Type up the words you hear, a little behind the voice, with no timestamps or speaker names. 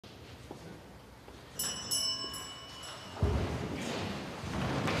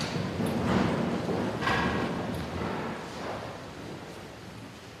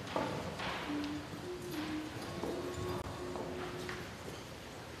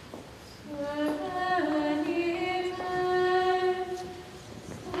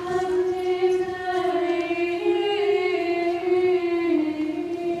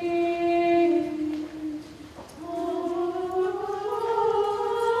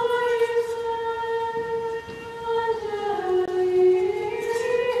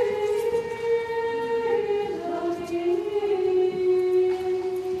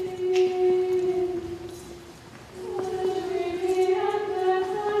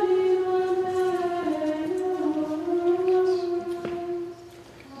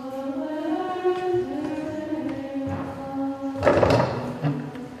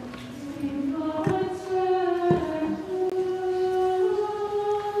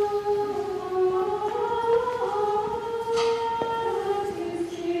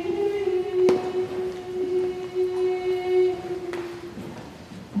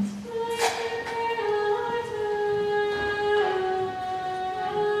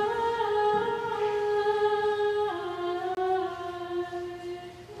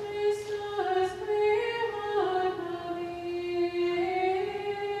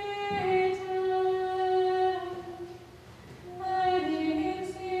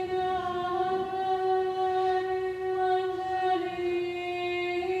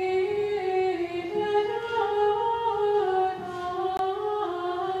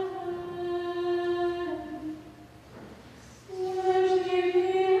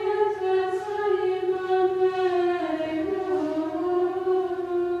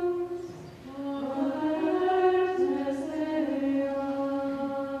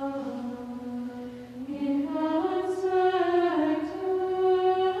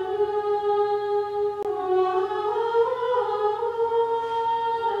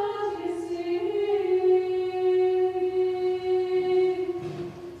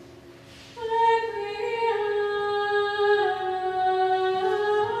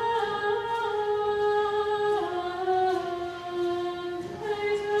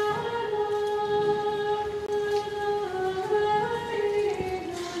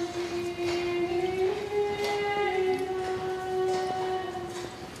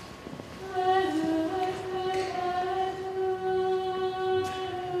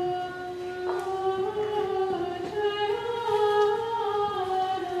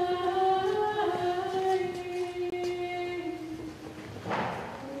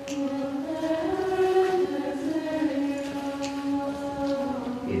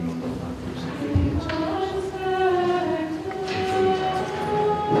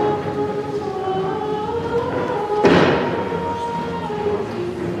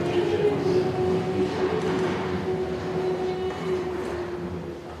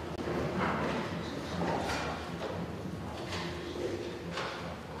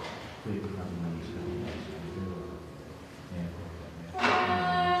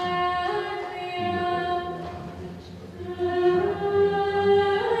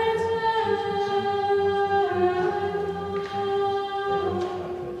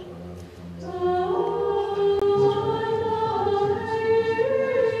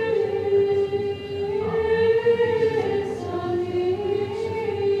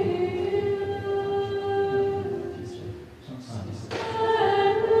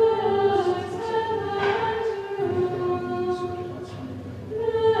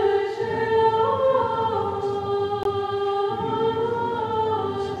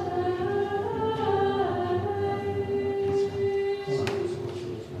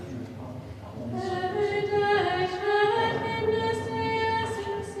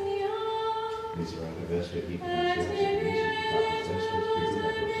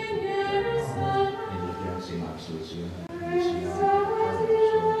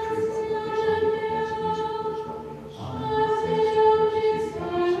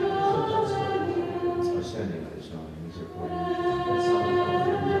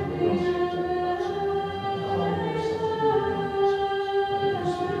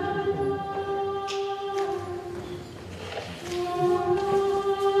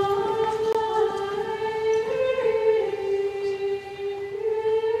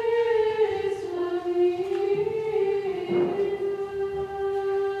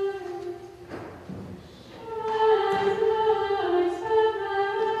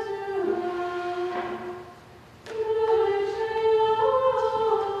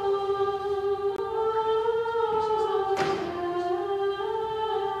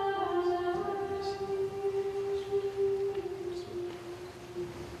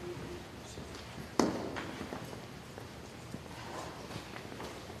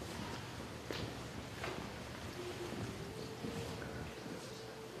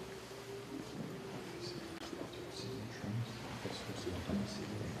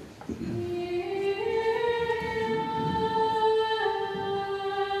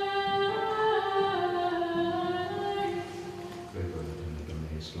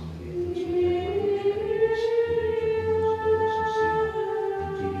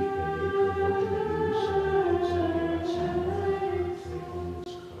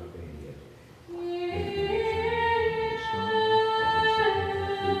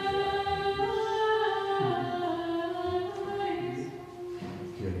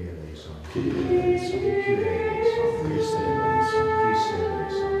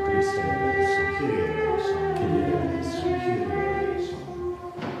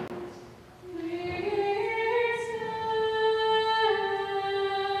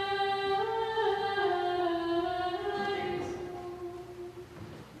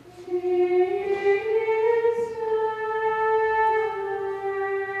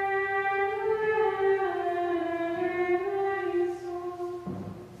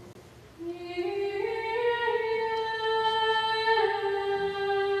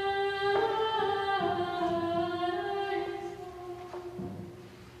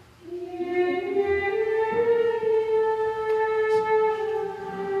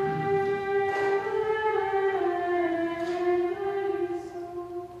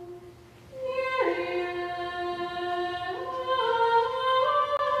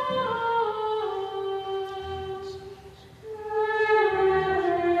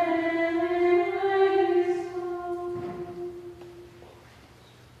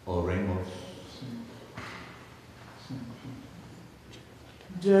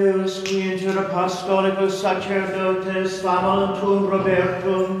Deus qui inter apostolicos sacerdotes famolentum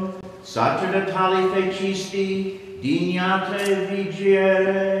Robertum sacerdotali fecisti dignate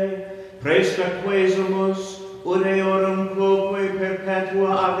vigere prescaquesumus udeorum quoque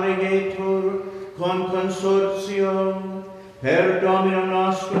perpetua aggregatur con consortium per Dominum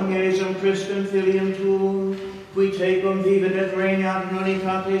nostrum Iesum Christum Filium Tuum qui tecum vivit et regnat in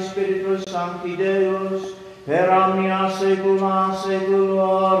unitate Spiritus Sancti Deus per omnia saecula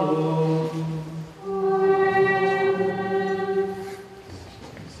saeculorum.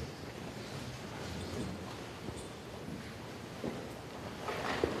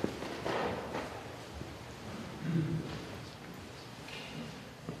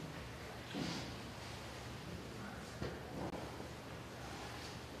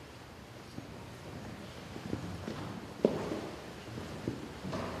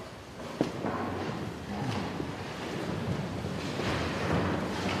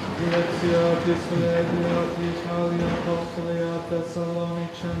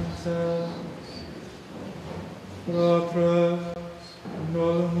 Fratres,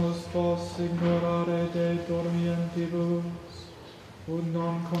 nolumus vos ignorare de dormientibus, ut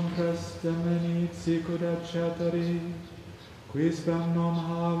non comprest demenit sicut et ceteri, quis spemnum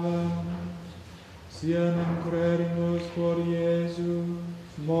havem, sienem credimus quod Iesus,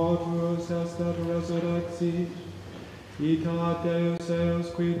 mortuus est et resurrexit, ita Deus eos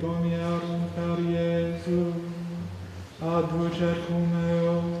qui domierum per Iesu, adducet cum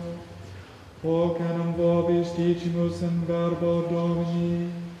eo, hoc enim vobis dicimus in verbo Domini,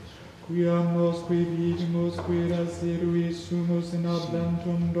 quiam nos qui vidimus qui residuis sumus in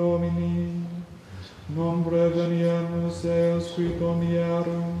adventum Domini, non preveniemus eos qui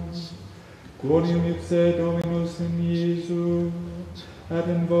domierum, quonium ipse Dominus in Iesu, et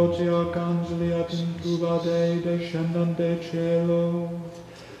in voce arcangeli et in tuba Dei descendant de cielo,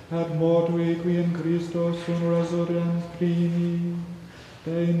 et mortui qui in Christo sunt resurrent primi,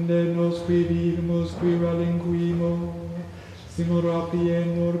 deinde nos qui vivimus, qui relinquimo, simul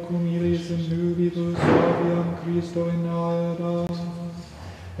rapiemur cum ilis in nubibus aviam Christo in aera,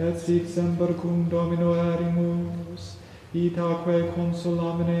 et sic semper cum Domino erimus, itaque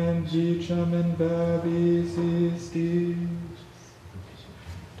consolamine in dicem in verbis istis.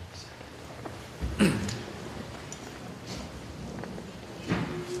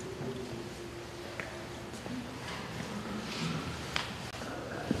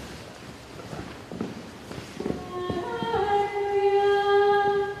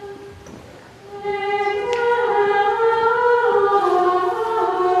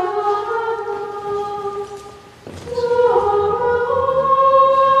 Oh,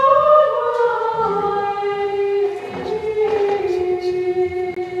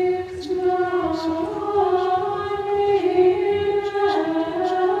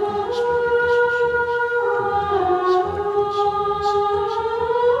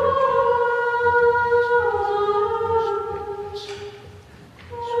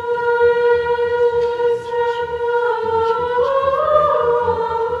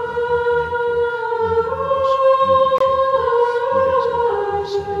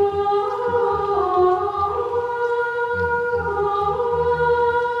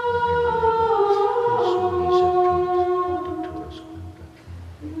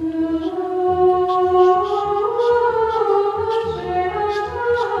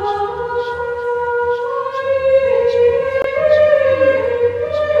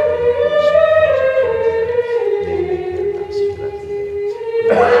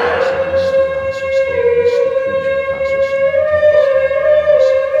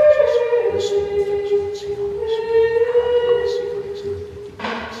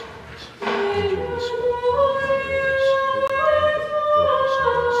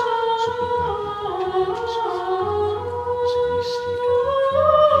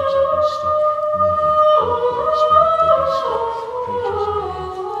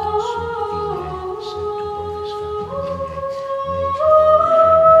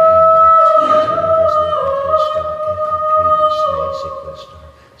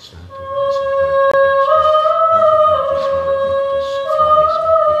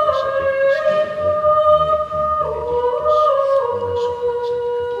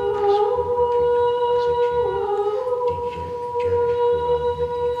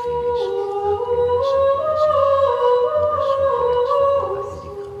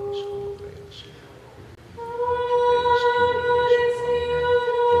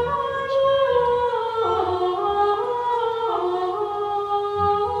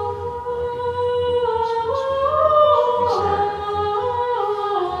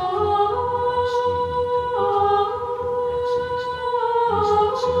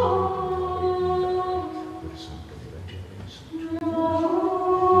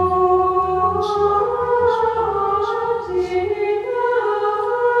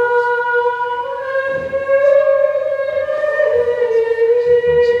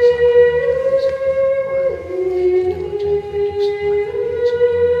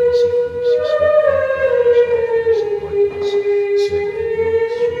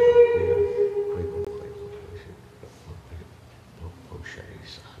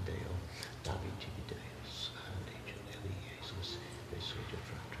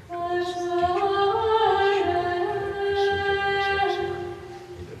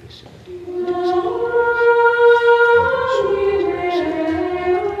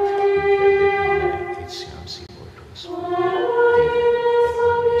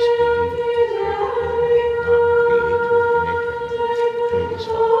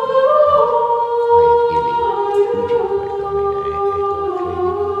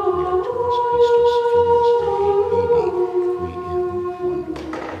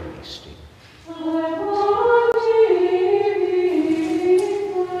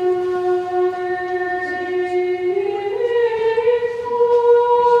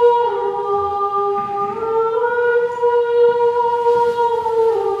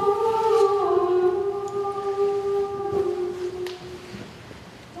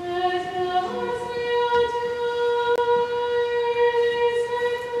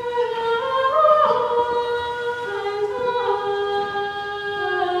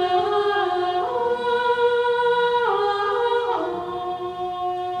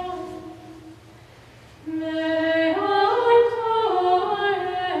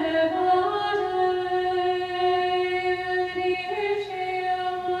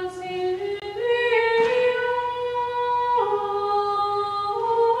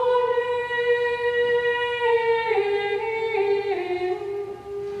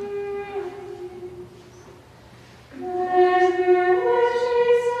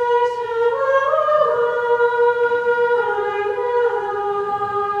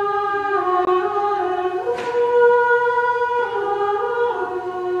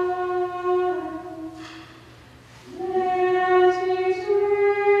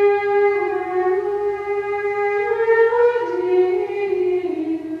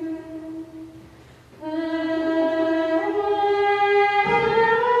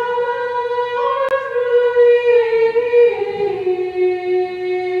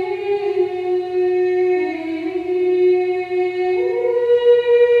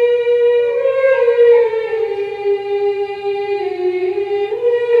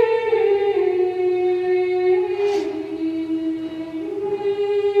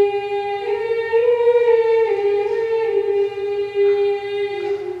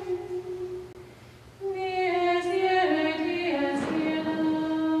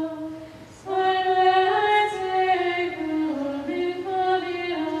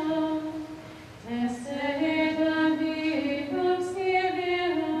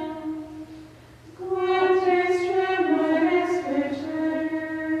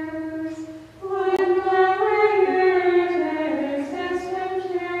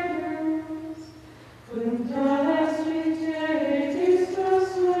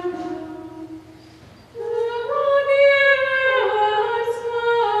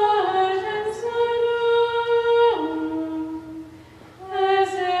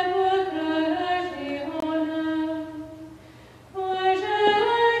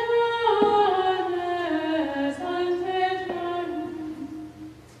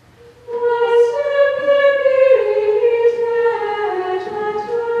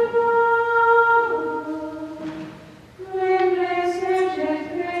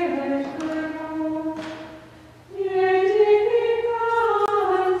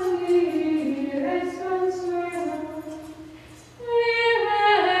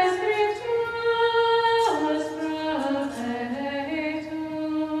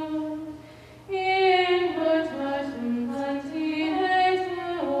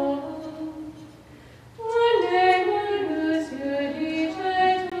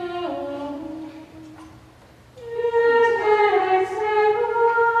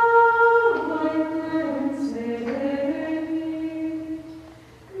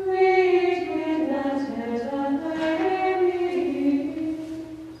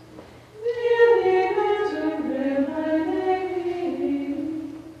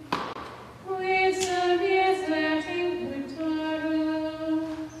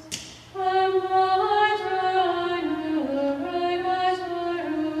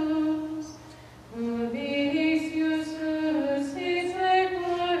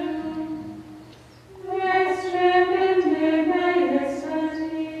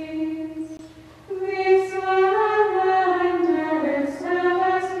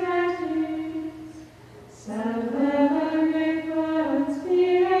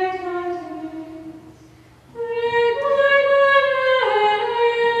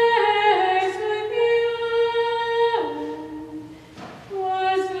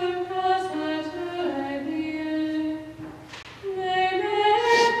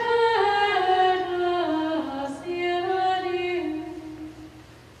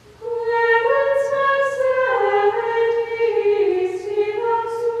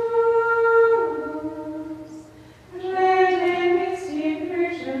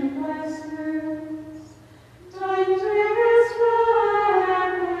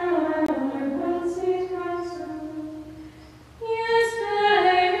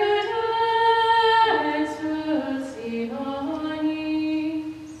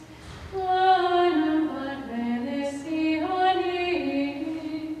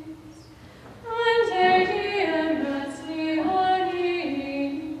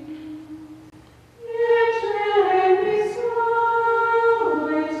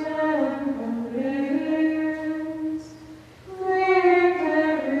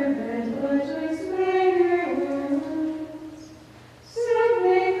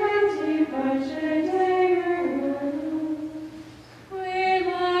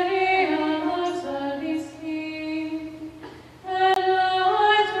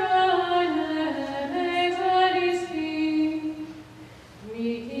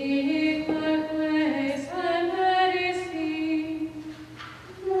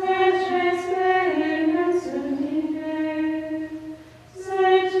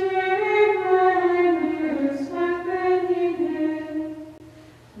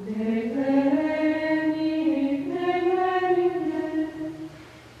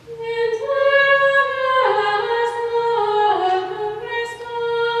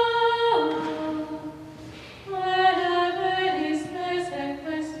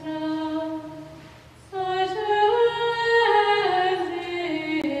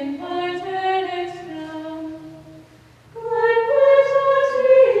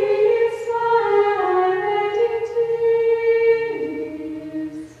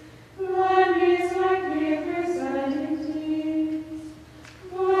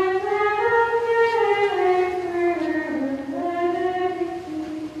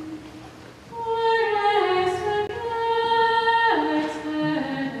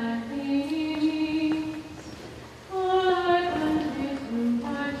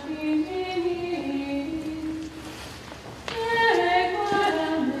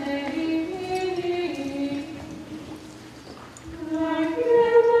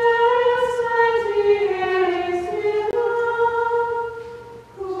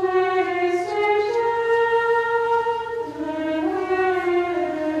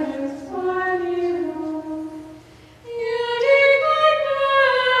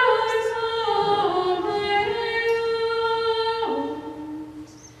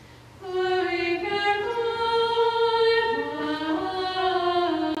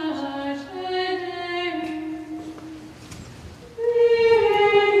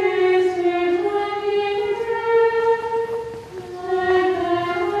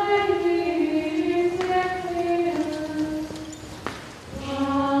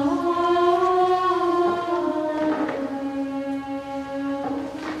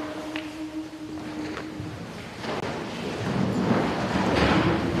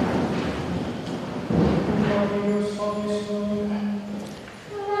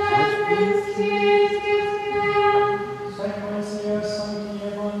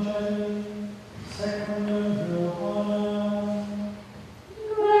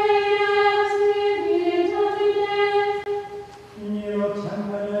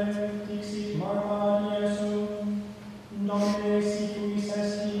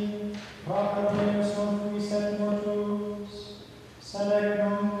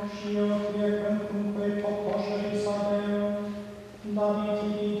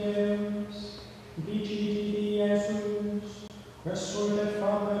 consulte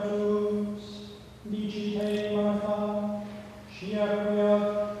fabetus, digite Martha, scia quia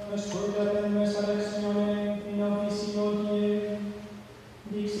ascoltat in messa lectione in officio die,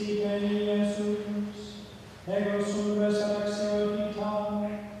 dixit ei Iesus, ego sum resurrectio vita,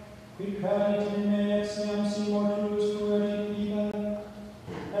 qui perit in me etiam si mortus fuerit viva,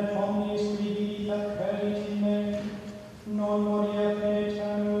 et omnis qui vivit perit in me, non moriat in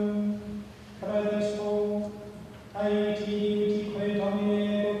aeternum, credisco, aeti divitique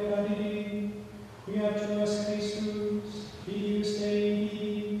Domine ego credidi, quia tuus Christus, Filius Dei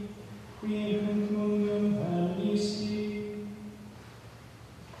vivi, qui in nunc mundum perdisti.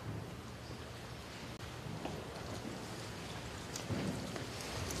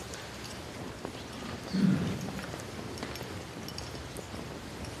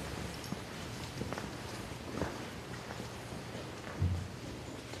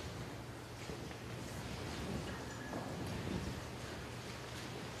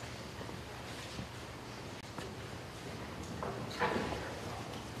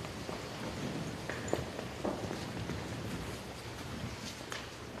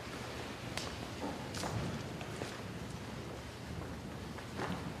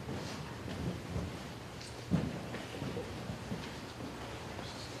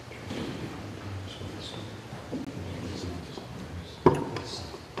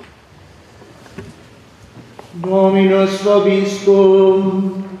 Dominus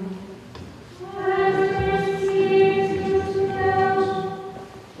vobiscum.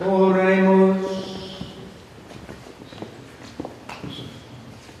 Oremus.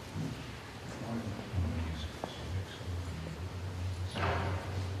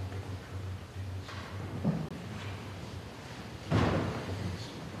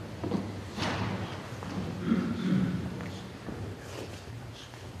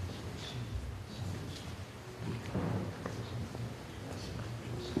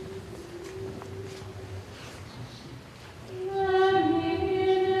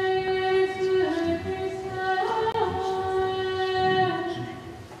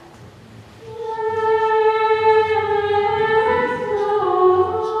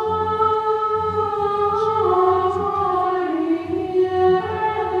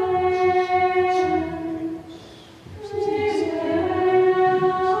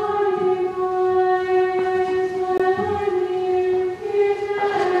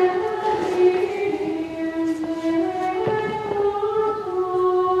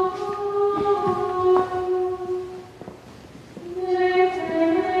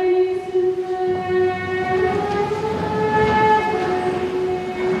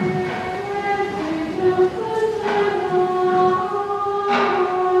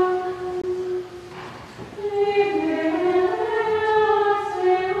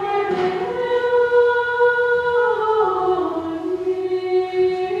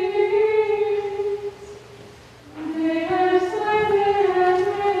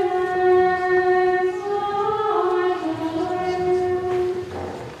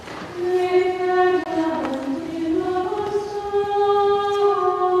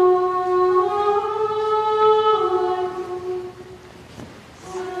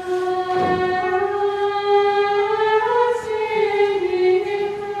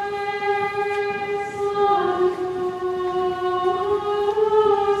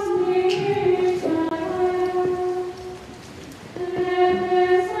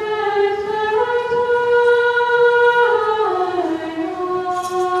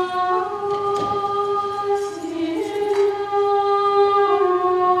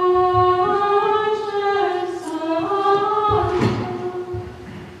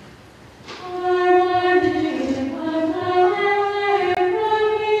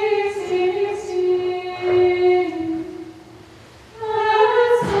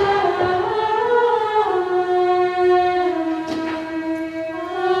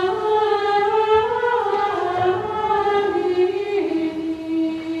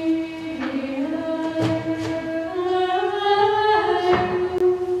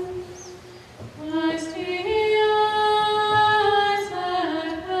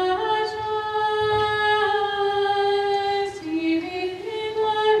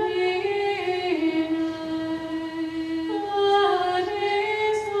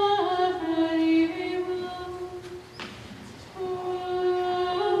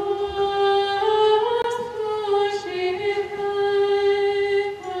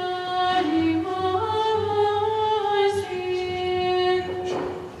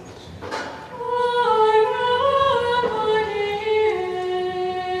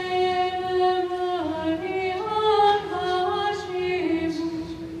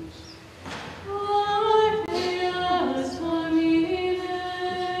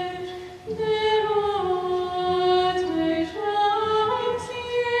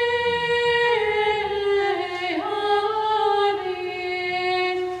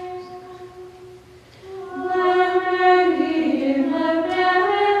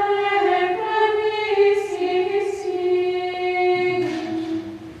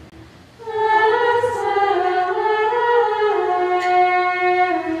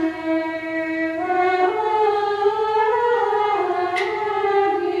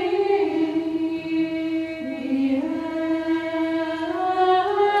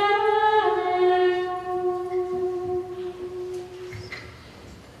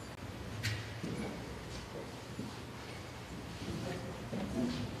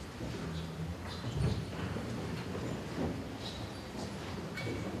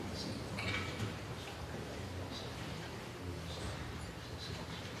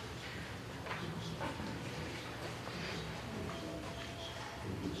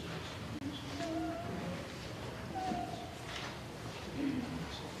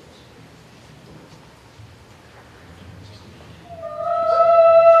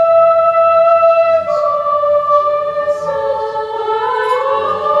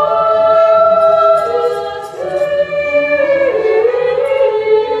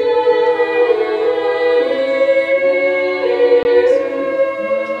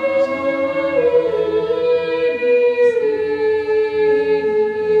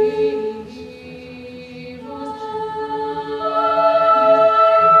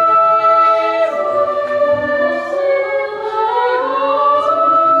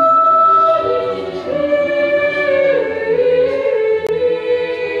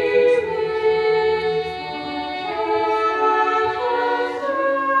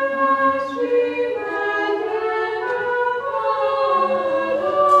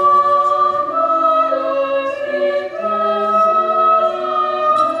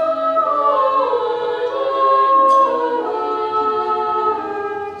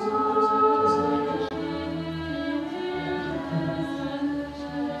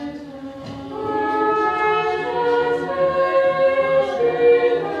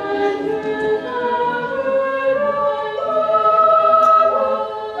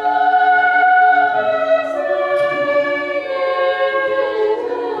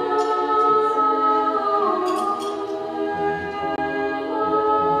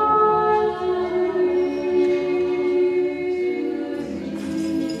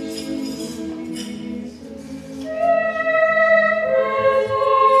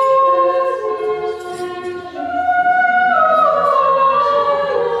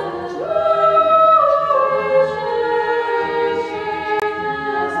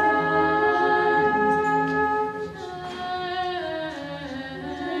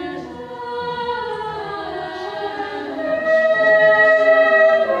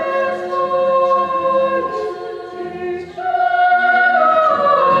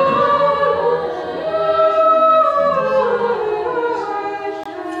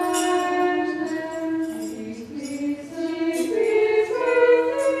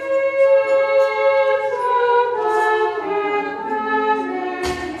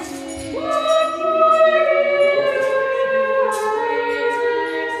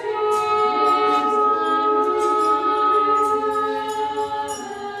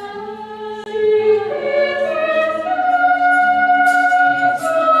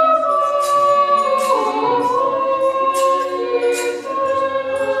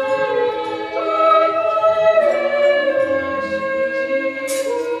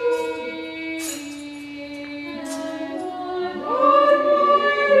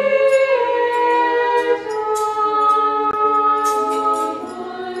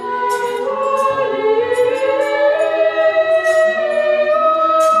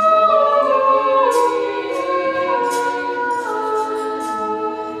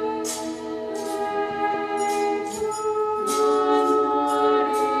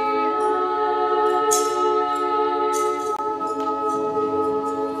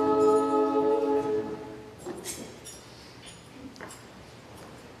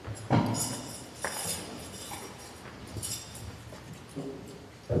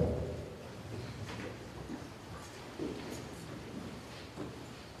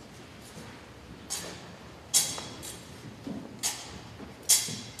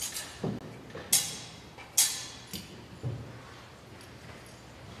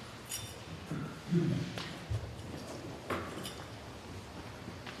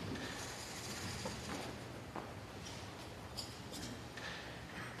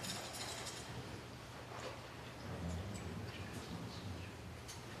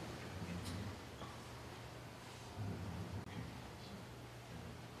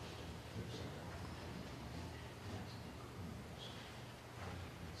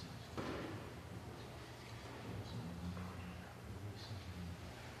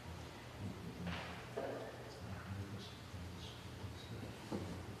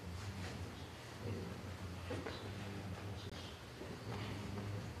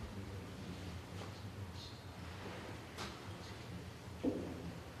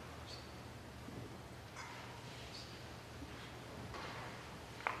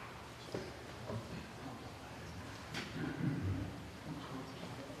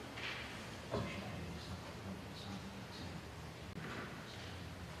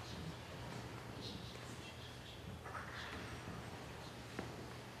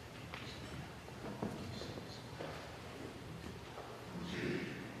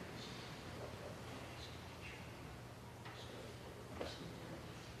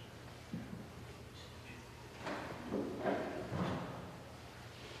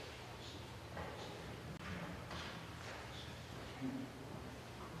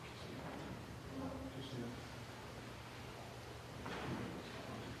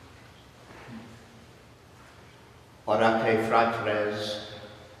 Orate fratres.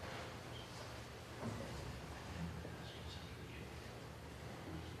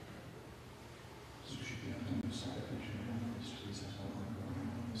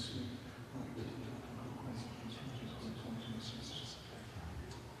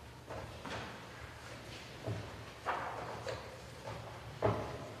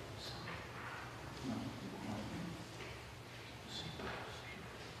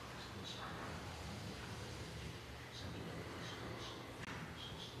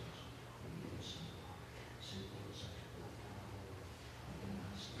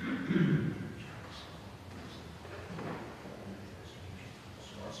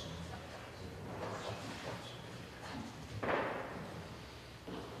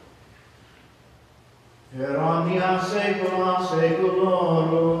 Per omnia saecula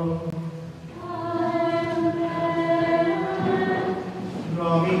saeculorum. Amen.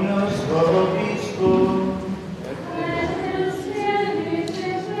 Dominus vobiscum. Et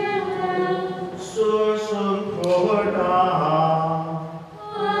spiritus tuo. Sursum corda.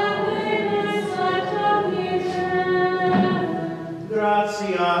 Habemus ad omnium.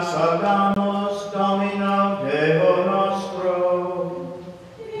 Gratias audamus Domino Deo nostro.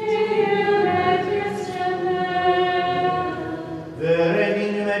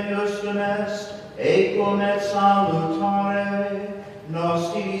 Ecum et salutare,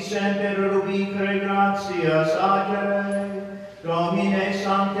 nos tibi semper rubicere gratias agere, Domine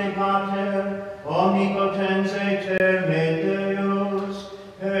Sancte Pater, omnipotens eterne Deus,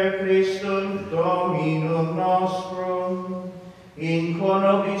 per Christum Dominum nostrum, in quo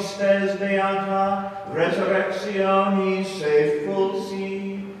nobis spes beata resurrectionis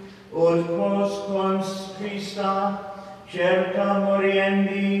expulsi, ut post cons Christa, certa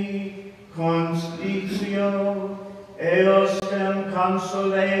moriendi, constitio, eostem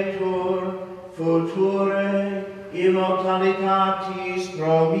consoletur, future immortalitatis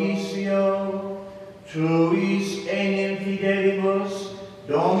promissio, tuis enim fidelibus,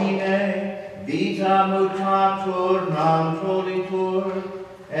 Domine, vita mutatur nam tolitur,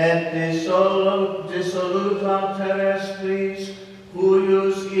 et dissoluta terrestris,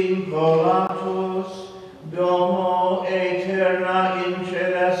 huius incolatus, domo eterna in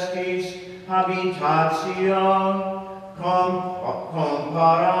celestis habitation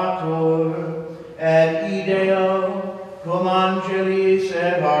comparatur, et ideo cum angelis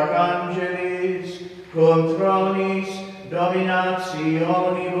et archangelis, cum tronis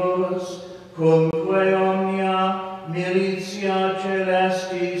dominationibus, cumque omnia militia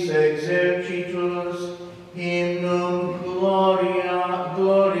celestis exercitus, hymnum gloriae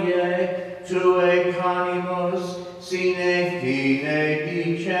Tue canimus sine fine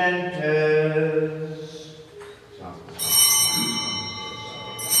dicentes.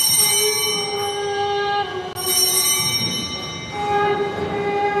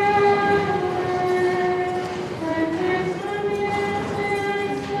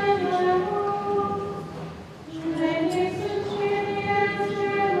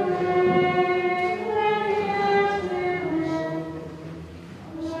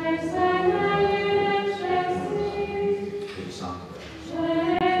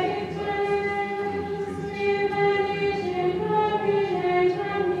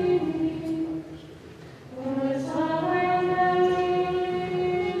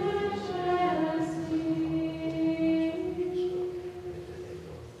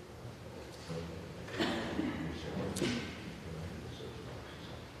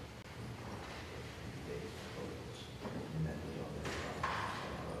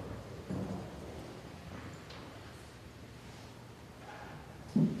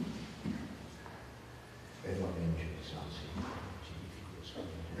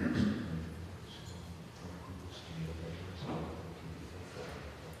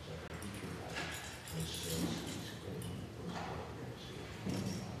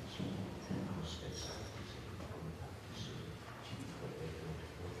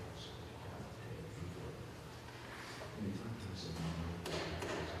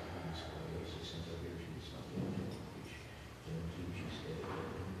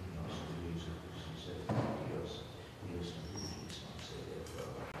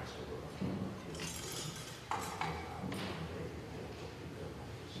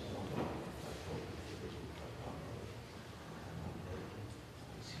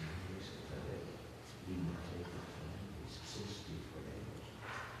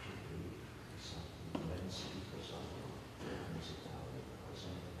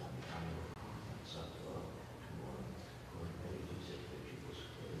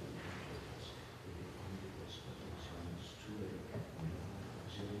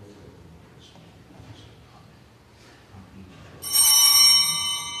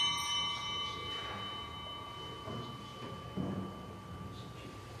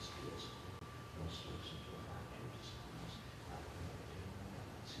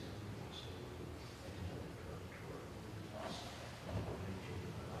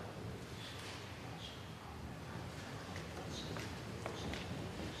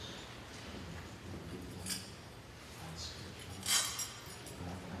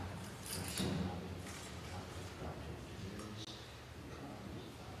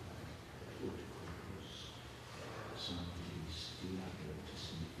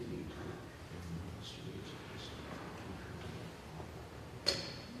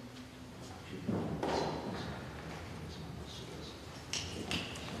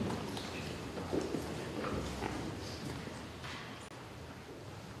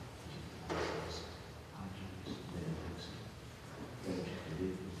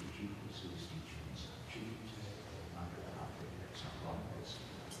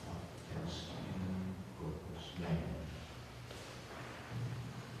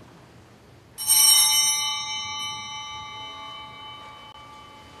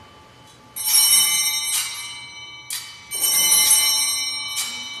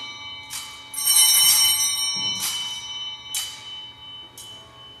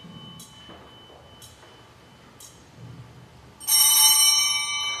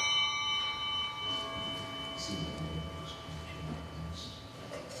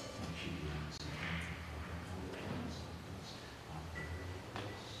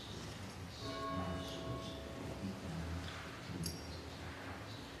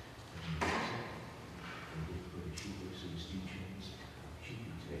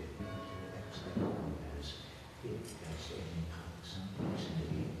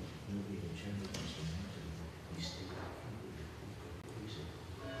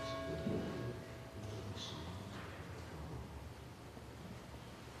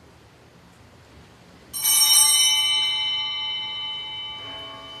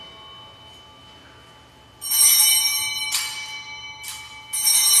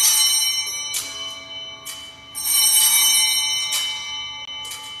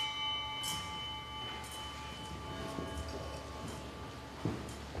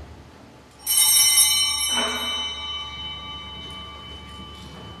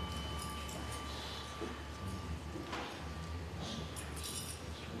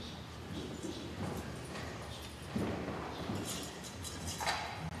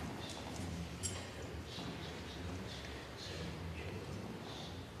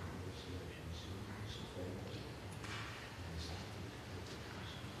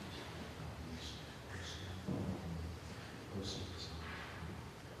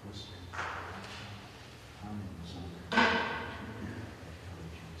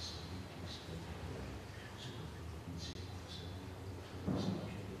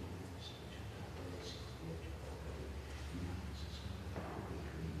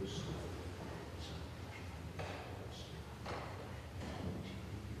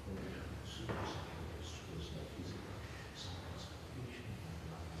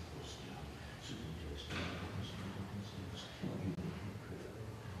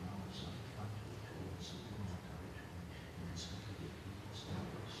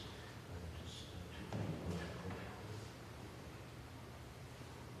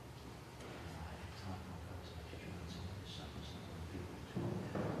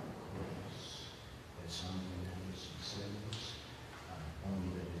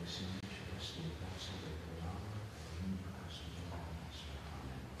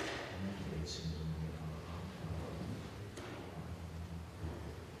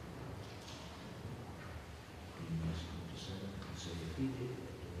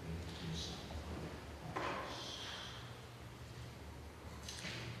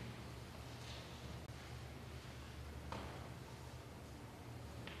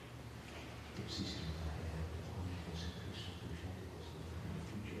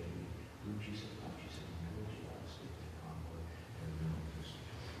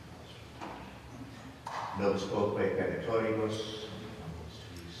 Nobis quoque peccatoribus,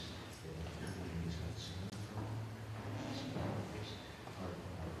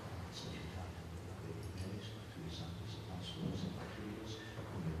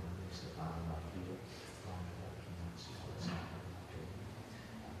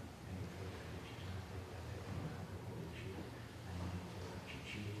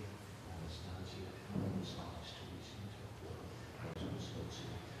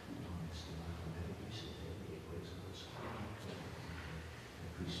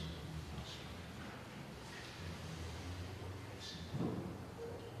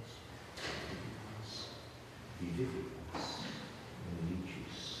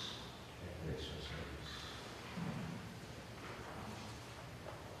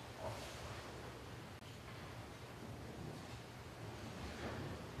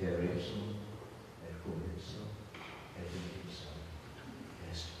 Dereso, et comesso, et inicium,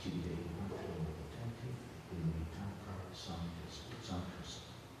 est tibi omnipotenti, in vitata sanctus,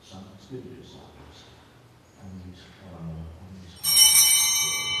 Spiritus Sanctus, omnis amor, omnis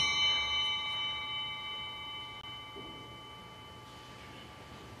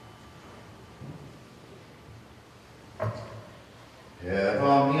per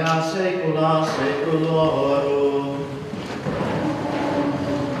omnia saecula saeculorum.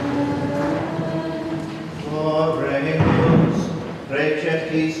 Oremus,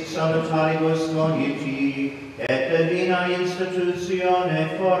 preceptis salutaribus cogiti, et divina institutione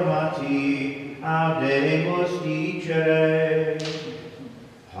formati, audemus dicere.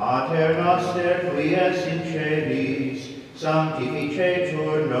 Pater noster, qui es in celis,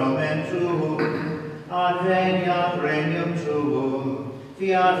 sanctificetur nomen tuum, adveniat regnum tuum,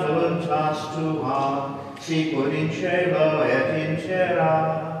 fiat voluntas tua, sicut in cielo et in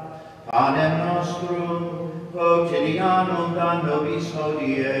terra. Panem nostrum quotidianum da nobis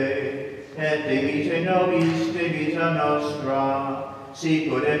hodie, et dimite nobis debita nostra,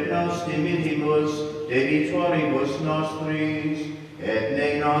 sicut et nos dimitimus debitoribus nostris, et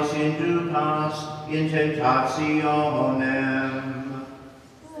ne nos inducas in tentationem.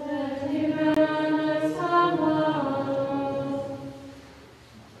 Sed libera nos a malo.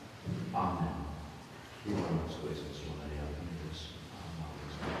 Amen.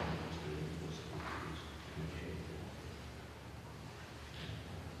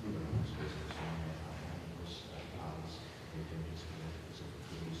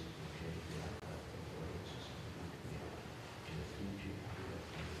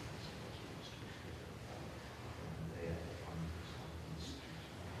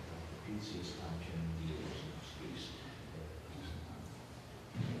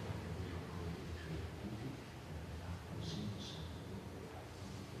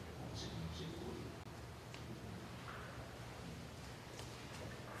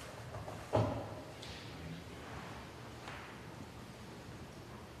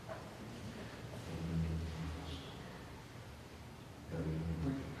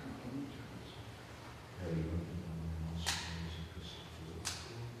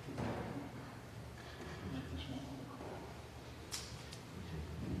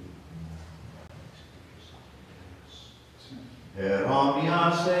 Per omnia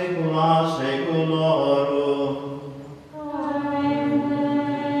saecula saeculorum.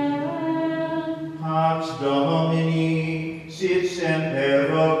 Amen. Pax Domini, sit semper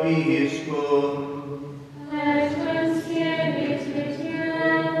vobiscum. Et con spiritu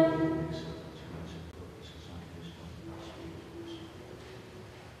tuo.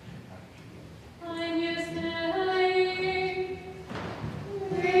 Agnus Dei,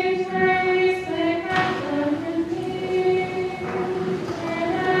 we praise thy passion in thee.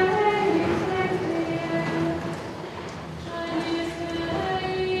 Amen.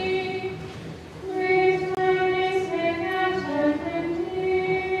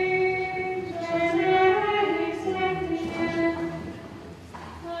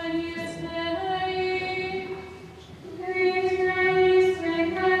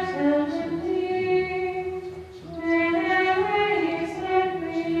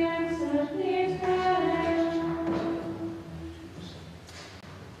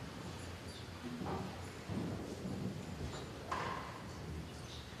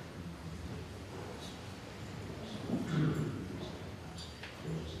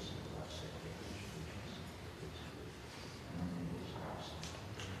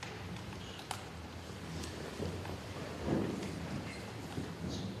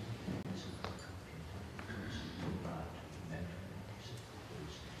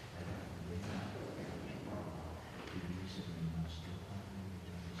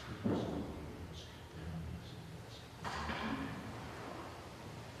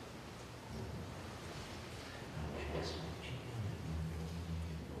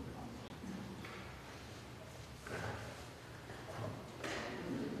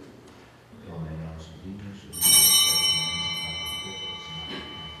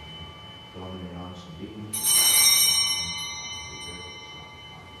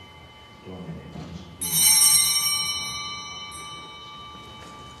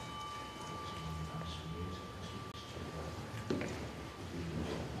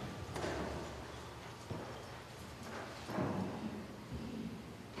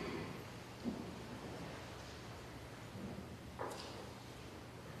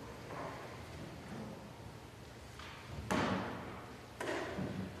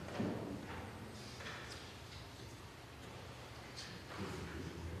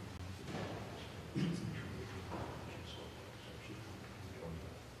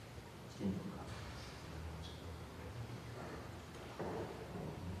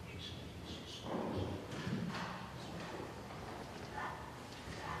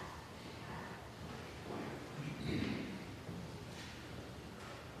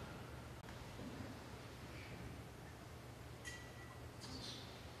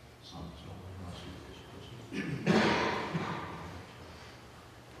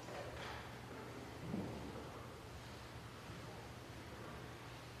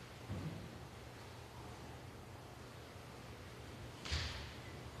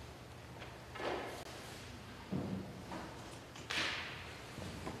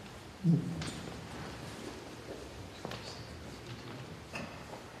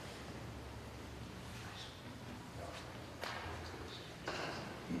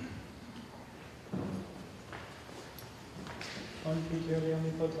 Confitere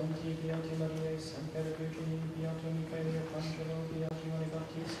omnipotenti, beati Mariae, semper Virgini, beato Michael, Angelo, beati Ioanne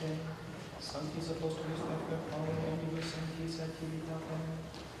Baptiste, Sanctis Apostolus Peter, Pauli, omnibus sanctis et civitatem,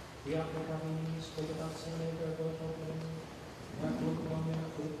 quia peccavinis, cogitazione Berger, et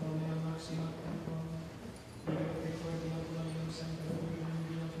culpone maxima tempum, io recordia Gloriam semper Virginem,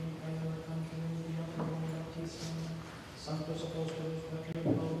 beato Michael, Angelo, beato Ioanne Baptiste, Sanctus Apostolus Peter,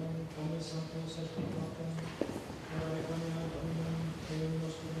 Pauli, omnes sanctos et civitatem,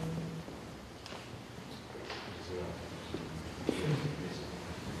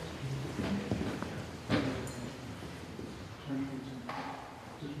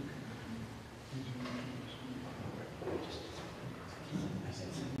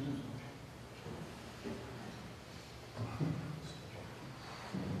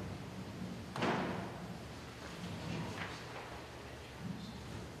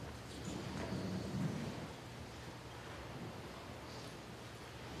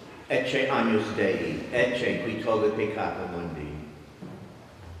 Ecce agnus Dei, ecce qui tollit peccata mundi.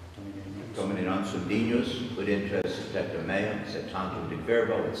 Domine non sum dignus, ut intres tectum meam, sed tantum dic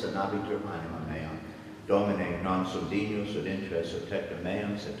verbo, et sanabitur anima meam. Domine non sum dignus, ut intres tectum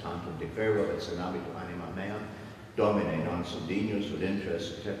meam, sed tantum dic verbo, et sanabitur anima meam. Domine non sum dignus, ut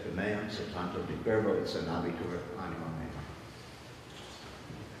intres tectum meam, sed tantum dic verbo, et sanabitur anima meam.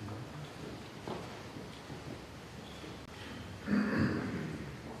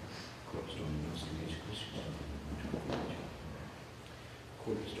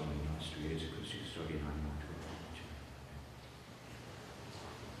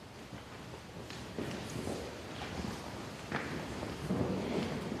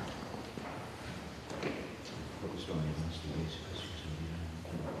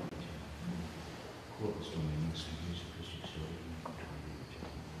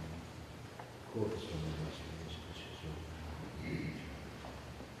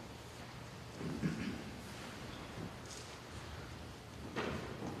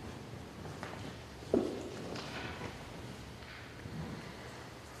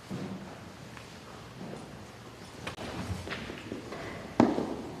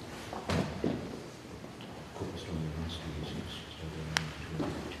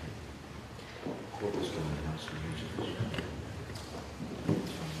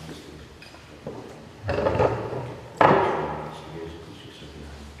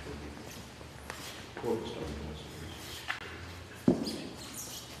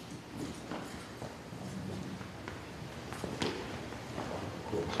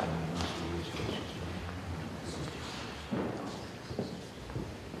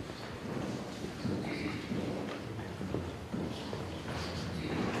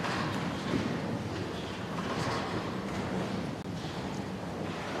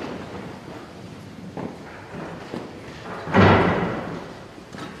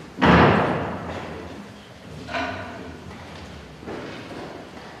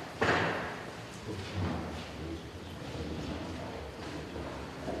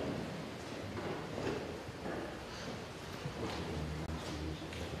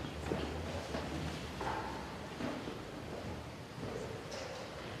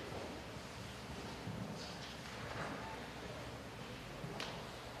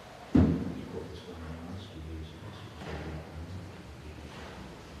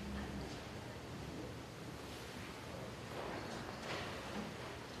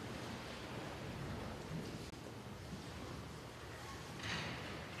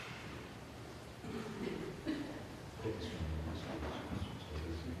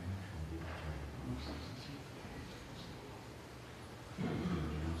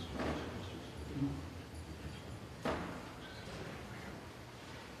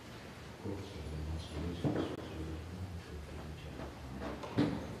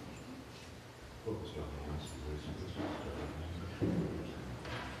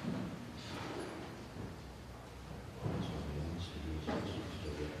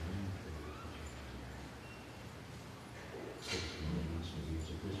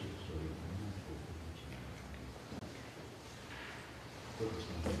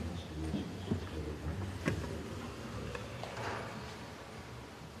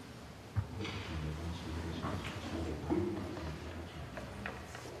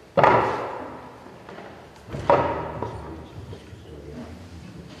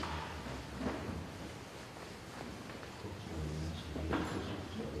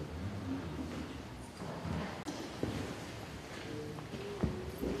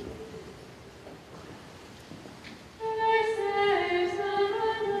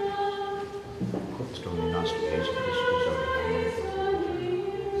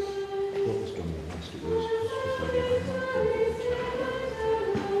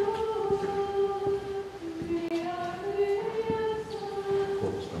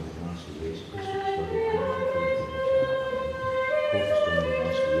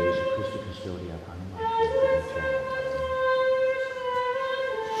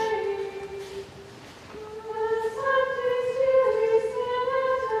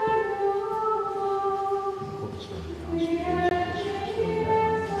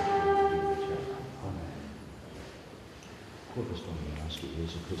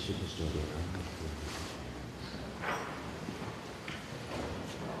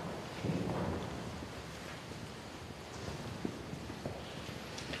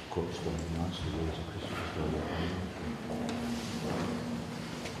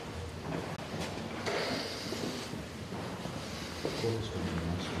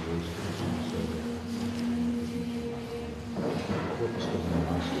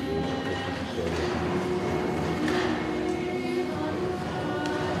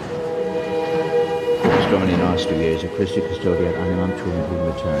 Domini nostri Jesu Christi custodiat animam tuum in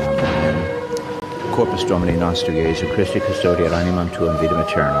vita aeternam. Amen. Corpus Domini nostri Jesu Christi custodiat animam tuum in vita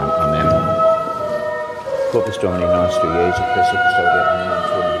aeternam. Amen. Corpus Domini nostri Jesu Christi custodiat animam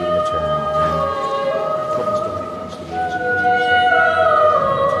tuum in vita aeternam. Amen.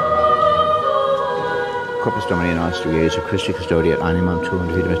 Corpus Domini nostri Jesu Christi custodiat animam tuum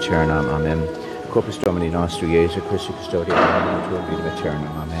in vita aeternam. Amen. Corpus Domini nostri Jesu Christi custodiat animam tuum in vita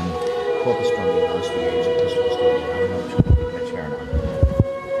aeternam. Amen. Corpus Domini nostri Jesu Christi custodiat animam tuum in vita aeternam.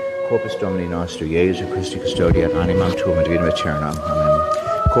 Corpus Domini nostri Jesu Christi custodiat animam tuum in vita aeternam. Amen.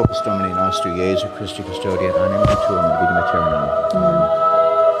 Corpus Domini nostri Jesu Christi custodiat animam tuum in vita aeternam. Amen.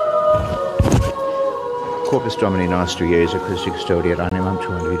 Corpus Domini nostri Jesu Christi custodiat animam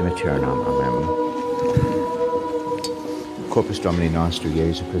tuum in vita aeternam. Amen. Corpus Domini nostri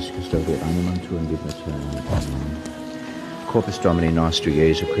Jesu Christi custodiat animam tuum in vita aeternam. Amen. Corpus Domini nostri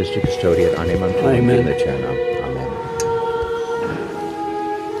Jesu Christi custodiat animam tuum in vita aeternam. Amen.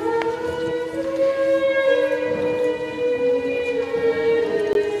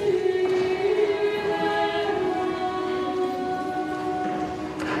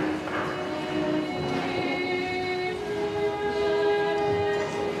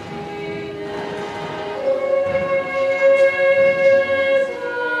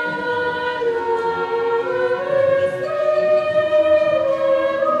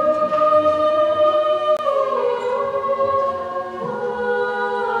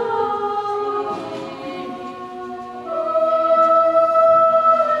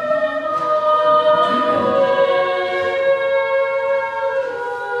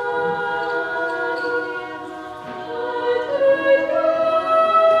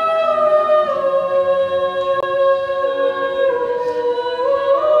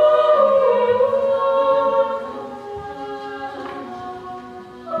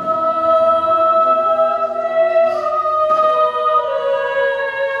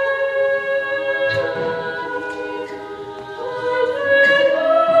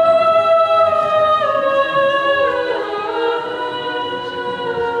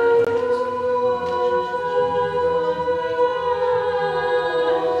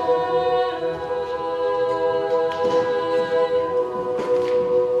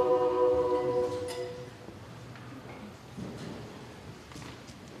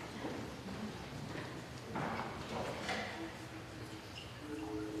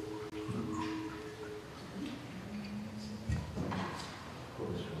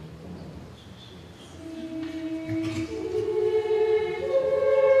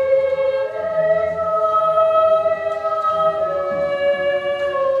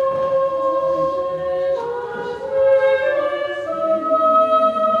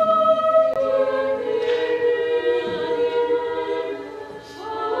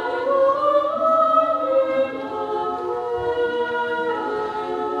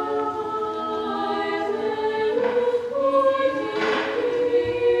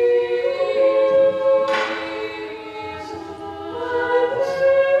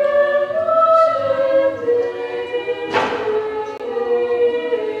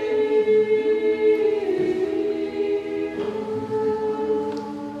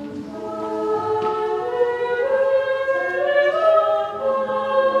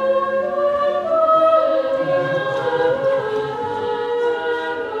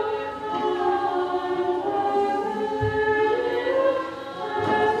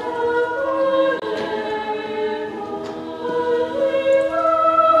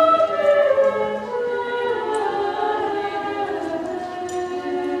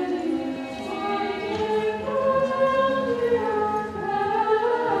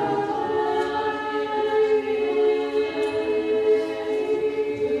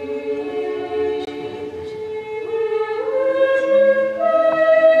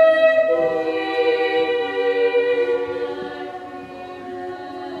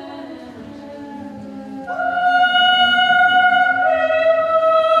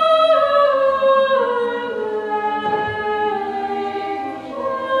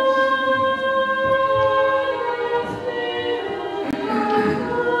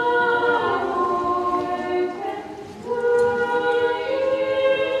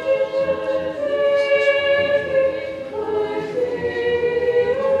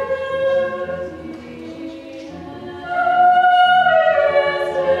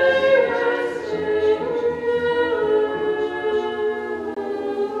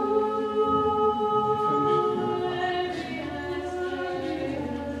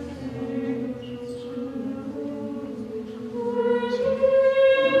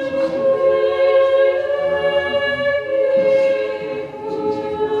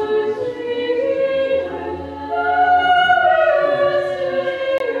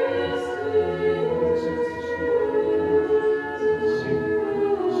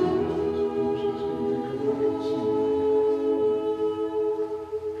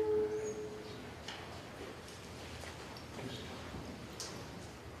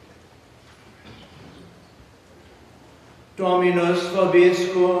 Dominus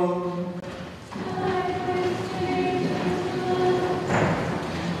vobiscum.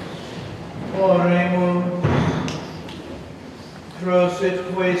 Oremus. Prosit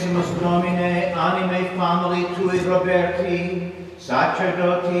quesimus Domine anime famili Tui Roberti,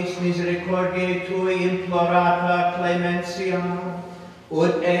 sacerdotis misericordiae Tui implorata clementia,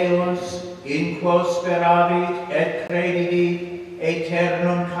 ut eos in quo speravit et credidit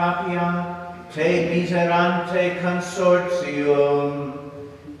aeternum capiam te miserante consortium,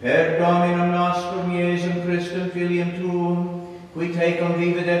 per Dominum nostrum Iesum Christum Filium Tuum, qui te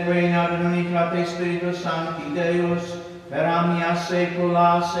convivit et regnat in unitate Spiritus Sancti Deus, per omnia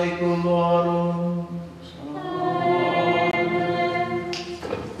saecula saeculorum. Amen.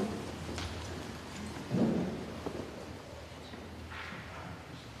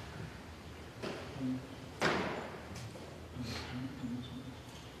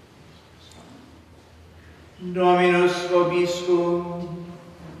 Dominus vobiscum.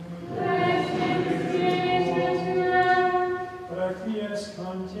 Requies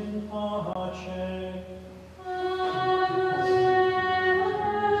cantin pace.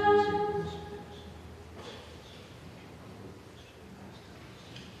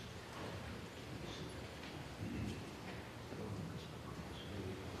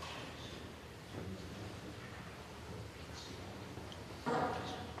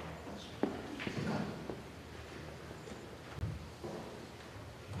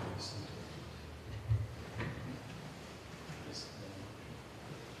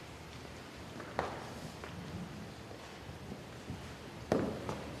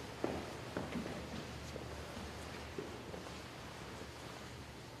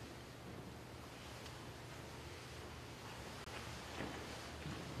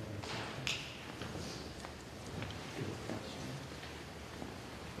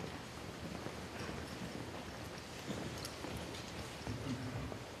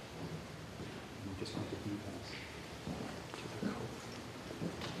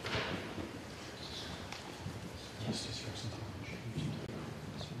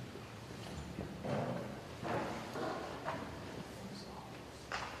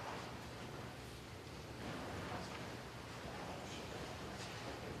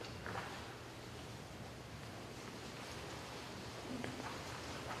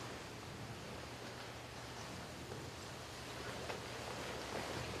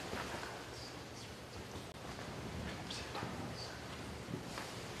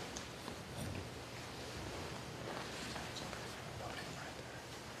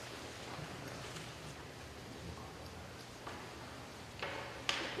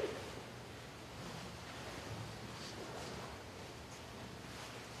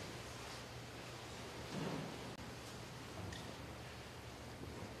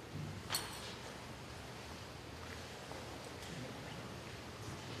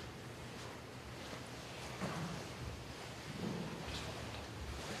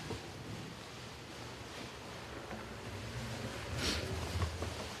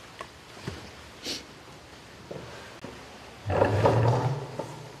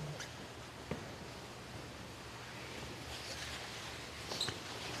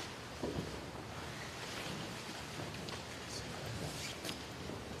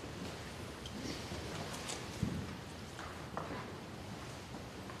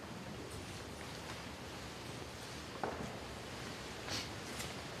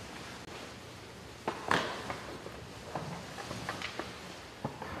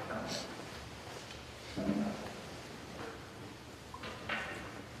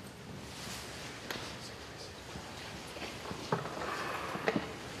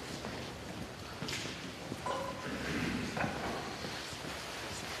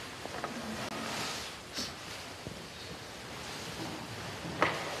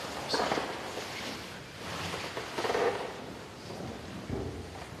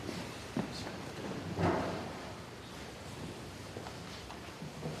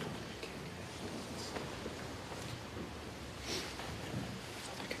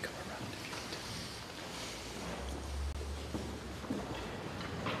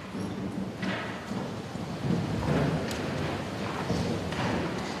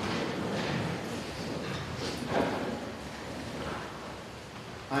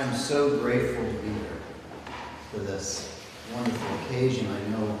 I'm so grateful to be here for this wonderful occasion. I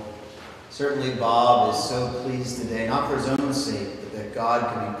know certainly Bob is so pleased today, not for his own sake, but that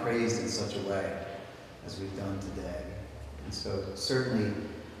God can be praised in such a way as we've done today. And so certainly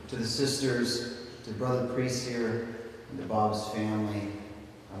to the sisters, to Brother Priest here, and to Bob's family,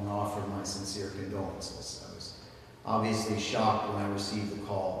 I want to offer my sincere condolences. I was obviously shocked when I received the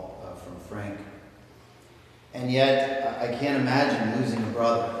call from Frank. And yet, I can't imagine losing a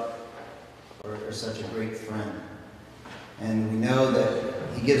brother or such a great friend. And we know that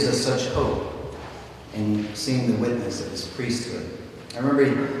he gives us such hope in seeing the witness of his priesthood. I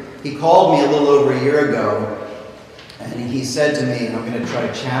remember he called me a little over a year ago, and he said to me, and I'm going to try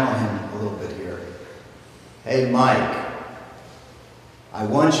to channel him a little bit here, "Hey, Mike, I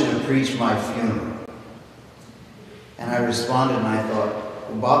want you to preach my funeral." And I responded, and I thought,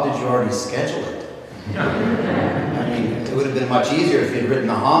 well, Bob, did you already schedule it? I mean, it would have been much easier if he had written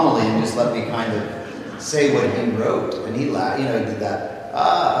a homily and just let me kind of say what he wrote. And he laughed, he did that,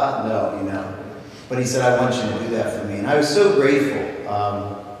 no. But he said, "I want you to do that for me." And I was so grateful.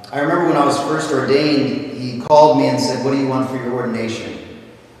 I remember when I was first ordained, he called me and said, "What do you want for your ordination?"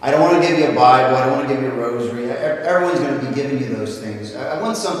 "I don't want to give you a Bible. I don't want to give you a rosary. Everyone's going to be giving you those things. I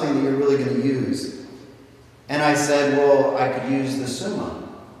want something that you're really going to use." And I said, "Well, I could use the Summa,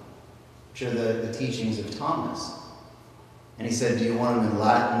 which are the teachings of Thomas." And he said, "Do you want them in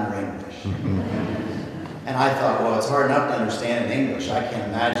Latin or English?" And I thought, well, it's hard enough to understand in English. I can't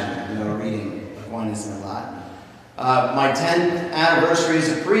imagine, reading Aquinas in Latin. My 10th anniversary as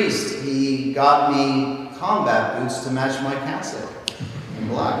a priest, he got me combat boots to match my cassock in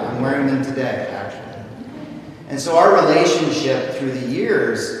black. I'm wearing them today, actually. And so our relationship through the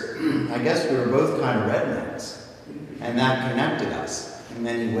years, I guess we were both kind of rednecks, and that connected us in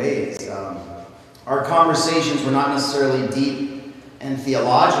many ways. Our conversations were not necessarily deep and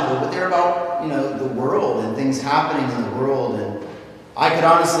theological, but they're about, the world and things happening in the world. And I could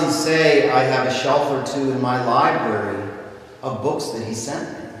honestly say I have a shelf or two in my library of books that he sent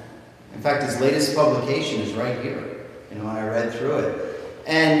me. In fact, his latest publication is right here, and I read through it.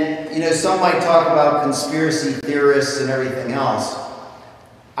 And, some might talk about conspiracy theorists and everything else.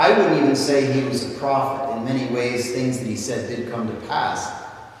 I wouldn't even say he was a prophet. In many ways, things that he said did come to pass,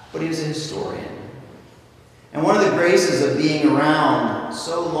 but he was a historian. And one of the graces of being around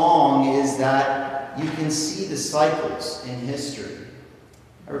so long is that you can see the cycles in history.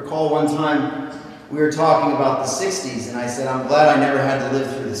 I recall one time we were talking about the 60s, and I said, "I'm glad I never had to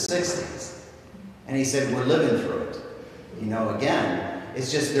live through the 60s. And he said, "We're living through it." Again, it's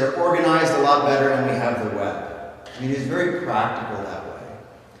just they're organized a lot better, and we have the web. He was very practical that way.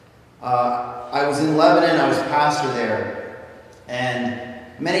 I was in Lebanon, I was pastor there, and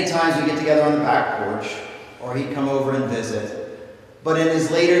many times we get together on the back porch, or he'd come over and visit. But in his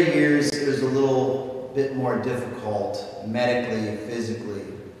later years, it was a little bit more difficult, medically, physically.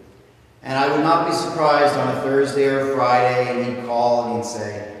 And I would not be surprised on a Thursday or a Friday, and he'd call and he'd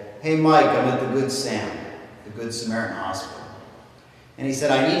say, "Hey, Mike, I'm at the Good Sam, the Good Samaritan Hospital." And he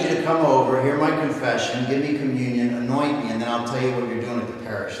said, "I need you to come over, hear my confession, give me communion, anoint me, and then I'll tell you what you're doing at the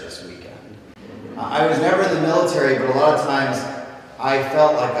parish this weekend." I was never in the military, but a lot of times I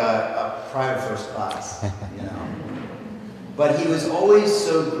felt like a private first class, But he was always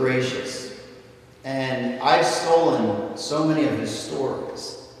so gracious. And I've stolen so many of his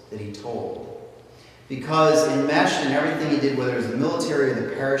stories that he told. Because enmeshed in everything he did, whether it was the military or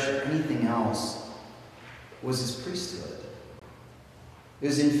the parish or anything else, was his priesthood. It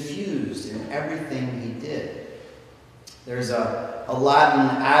was infused in everything he did. There's a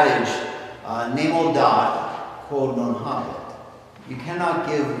Latin adage, nemo dat, quod non habet. You cannot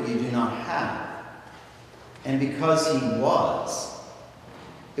give what you do not have. And because he was,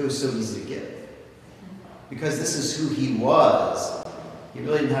 it was so easy to give. Because this is who he was, he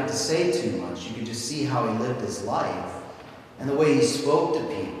really didn't have to say too much. You could just see how he lived his life and the way he spoke to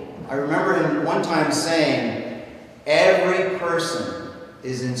people. I remember him one time saying, "Every person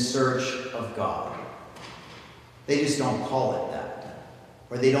is in search of God. They just don't call it that,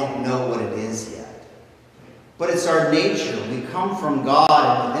 or they don't know what it is yet. But it's our nature. We come from God,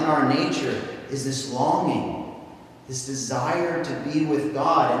 and within our nature is this longing, this desire to be with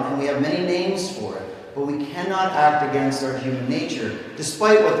God, and we have many names for it. But we cannot act against our human nature,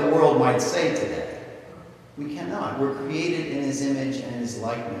 despite what the world might say today. We cannot. We're created in his image and in his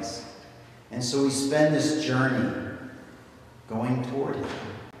likeness. And so we spend this journey going toward him.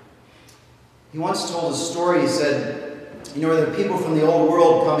 He once told a story. He said, there were people from the old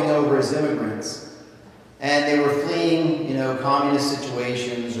world coming over as immigrants. And they were fleeing, communist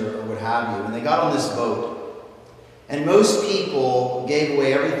situations or what have you. And they got on this boat. And most people gave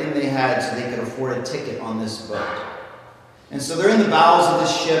away everything they had so they could afford a ticket on this boat. And so they're in the bowels of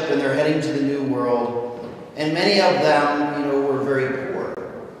this ship and they're heading to the New World. And many of them, were very poor.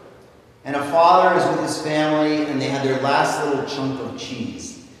 And a father is with his family and they had their last little chunk of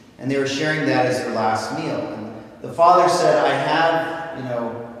cheese. And they were sharing that as their last meal. And the father said, "I have,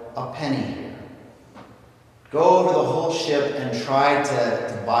 a penny here. Go over the whole ship and try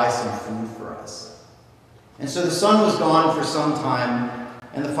to buy some food for us." And so the son was gone for some time,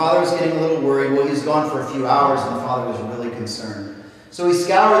 and the father was getting a little worried. Well, he was gone for a few hours, and the father was really concerned. So he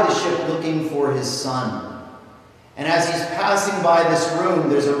scoured the ship looking for his son. And as he's passing by this room,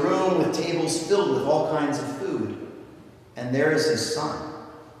 there's a room with tables filled with all kinds of food. And there is his son,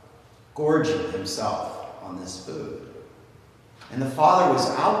 gorging himself on this food. And the father was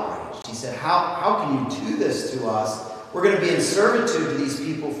outraged. He said, how can you do this to us? We're going to be in servitude to these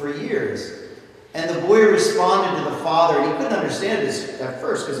people for years. And the boy responded to the father, and he couldn't understand this at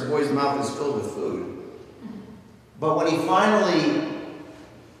first because the boy's mouth was filled with food. But when he finally,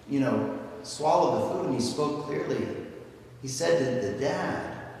 swallowed the food and he spoke clearly, he said to the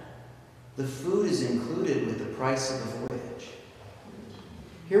dad, the food is included with the price of the voyage.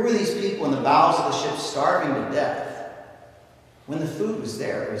 Here were these people in the bows of the ship starving to death. When the food was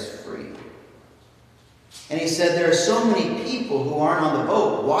there, it was free. And he said, there are so many people who aren't on the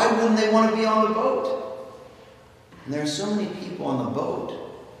boat. Why wouldn't they want to be on the boat? And there are so many people on the boat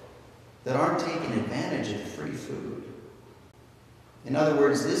that aren't taking advantage of the free food. In other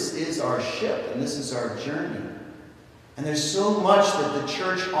words, this is our ship and this is our journey. And there's so much that the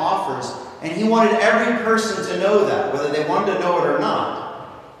church offers. And he wanted every person to know that, whether they wanted to know it or not.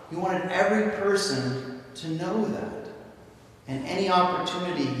 He wanted every person to know that. And any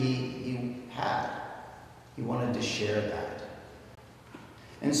opportunity he had, he wanted to share that.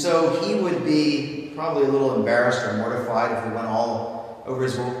 And so he would be probably a little embarrassed or mortified if we went all over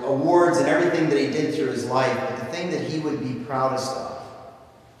his awards and everything that he did through his life. But the thing that he would be proudest of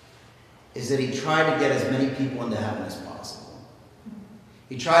is that he tried to get as many people into heaven as possible.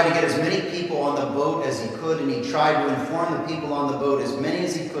 He tried to get as many people on the boat as he could, and he tried to inform the people on the boat, as many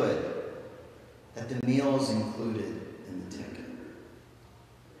as he could, that the meal is included in the ticket.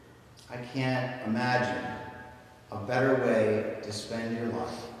 I can't imagine a better way to spend your life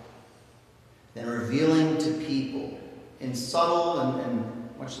than revealing to people in subtle and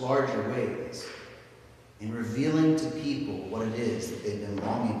much larger ways, in revealing to people what it is that they've been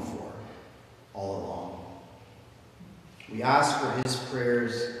longing for all along. We ask for his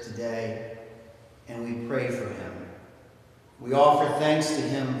prayers today, and we pray for him. We offer thanks to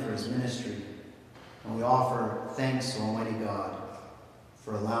him for his ministry, and we offer thanks to Almighty God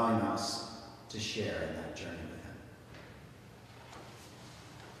for allowing us to share in that journey with him.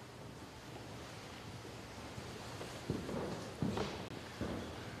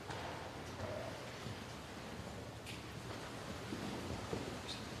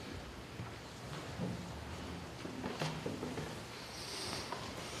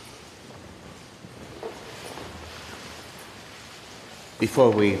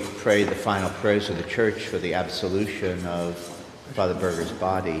 Before we pray the final prayers of the church for the absolution of Father Berger's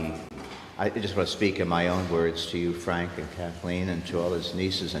body, I just want to speak in my own words to you, Frank and Kathleen, and to all his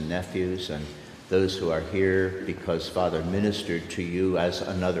nieces and nephews and those who are here because Father ministered to you as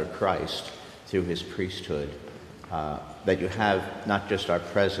another Christ through his priesthood, that you have not just our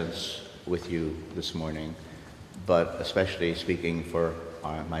presence with you this morning, but especially speaking for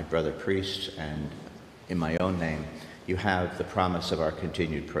my brother priests and in my own name, you have the promise of our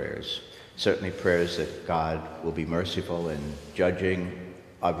continued prayers. Certainly prayers that God will be merciful in judging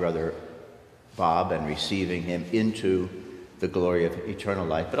our brother Bob and receiving him into the glory of eternal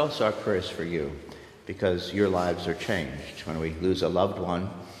life, but also our prayers for you, because your lives are changed. When we lose a loved one,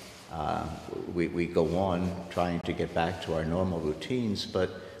 we go on trying to get back to our normal routines, but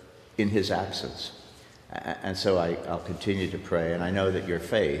in his absence. And so I'll continue to pray, and I know that your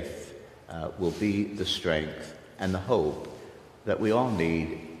faith will be the strength and the hope that we all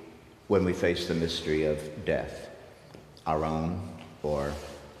need when we face the mystery of death, our own or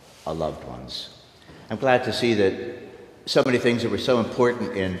our loved ones. I'm glad to see that so many things that were so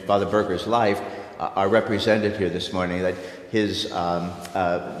important in Father Berger's life are represented here this morning. That his,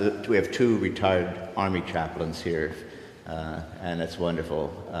 we have two retired Army chaplains here, and it's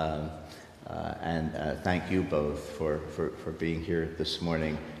wonderful. And thank you both for being here this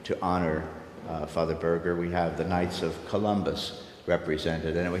morning to honor Father Berger. We have the Knights of Columbus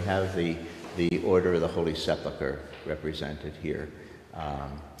represented, and we have the Order of the Holy Sepulchre represented here.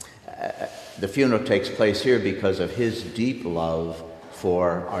 The funeral takes place here because of his deep love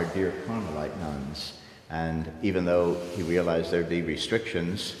for our dear Carmelite nuns. And even though he realized there'd be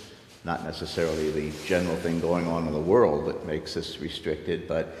restrictions, not necessarily the general thing going on in the world that makes this restricted,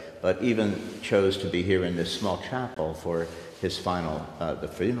 but even chose to be here in this small chapel for his final, the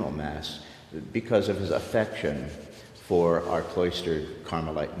funeral mass, because of his affection for our cloistered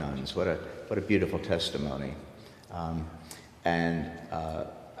Carmelite nuns. What a beautiful testimony.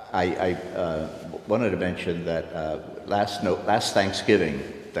 I wanted to mention that last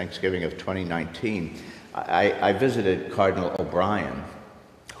Thanksgiving of 2019, I visited Cardinal O'Brien,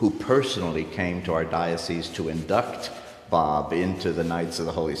 who personally came to our diocese to induct Bob into the Knights of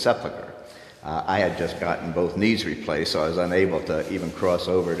the Holy Sepulchre. I had just gotten both knees replaced, so I was unable to even cross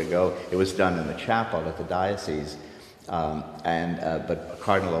over to go. It was done in the chapel at the diocese, but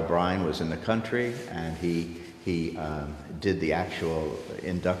Cardinal O'Brien was in the country, and he did the actual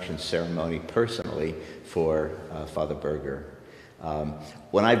induction ceremony personally for Father Berger.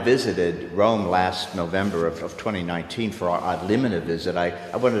 When I visited Rome last November of 2019 for our ad limina visit,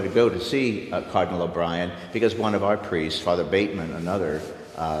 I wanted to go to see Cardinal O'Brien because one of our priests, Father Bateman, another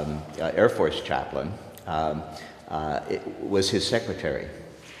Air Force chaplain, was his secretary.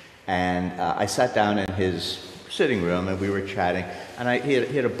 And I sat down in his sitting room and we were chatting, and he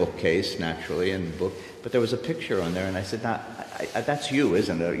had a bookcase, naturally, and book, but there was a picture on there, and I said, that's you,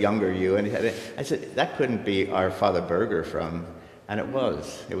 isn't it? A younger you. And I said, that couldn't be our Father Berger from... And it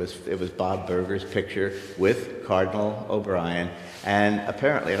was. It was Bob Berger's picture with Cardinal O'Brien. And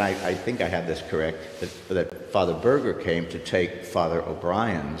apparently, and I think I have this correct, that Father Berger came to take Father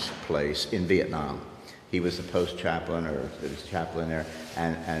O'Brien's place in Vietnam. He was the post chaplain, or his chaplain there,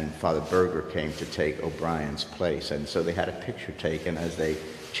 and Father Berger came to take O'Brien's place. And so they had a picture taken as they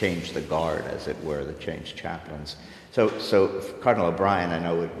changed the guard, as it were, the changed chaplains. So Cardinal O'Brien, I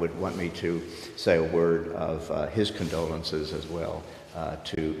know, would want me to say a word of his condolences as well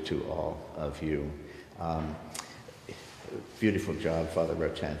to all of you. Beautiful job, Father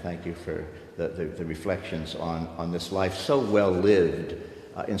Rotan. Thank you for the reflections on this life so well lived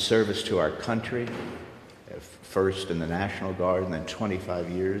in service to our country, first in the National Guard and then 25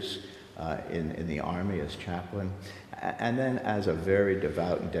 years in the Army as chaplain, and then as a very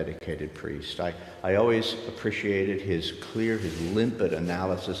devout and dedicated priest. I always appreciated his clear, his limpid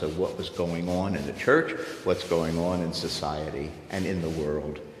analysis of what was going on in the church, what's going on in society and in the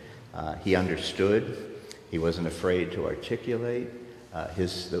world. He understood. He wasn't afraid to articulate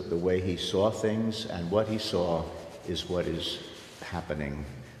the way he saw things, and what he saw is what is happening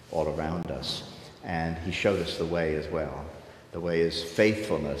all around us. And he showed us the way as well. The way is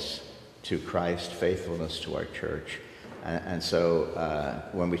faithfulness to Christ, faithfulness to our church. And so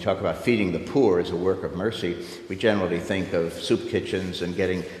when we talk about feeding the poor as a work of mercy, we generally think of soup kitchens and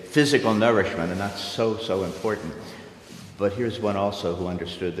getting physical nourishment, and that's so important. But here's one also who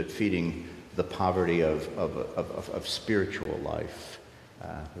understood that feeding the poverty of spiritual life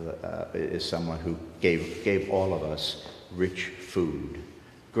is someone who gave all of us rich food,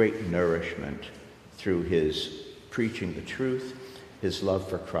 great nourishment through his preaching the truth, his love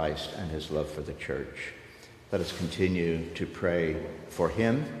for Christ, and his love for the church. Let us continue to pray for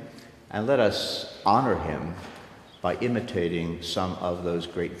him, and let us honor him by imitating some of those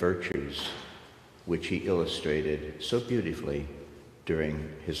great virtues which he illustrated so beautifully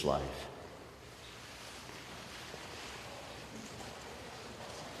during his life.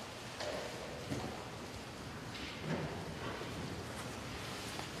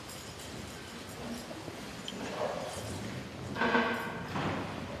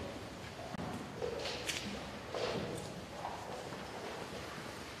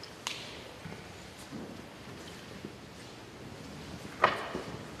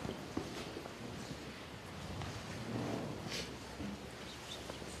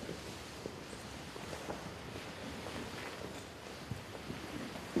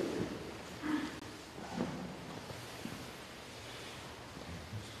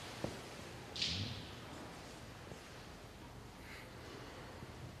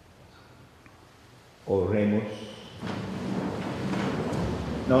 Oremus.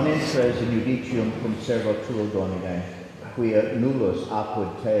 Non entres in judicium cum servo tuo, Domine, quia nullus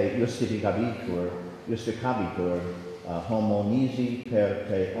apud te justificabitur homo nisi per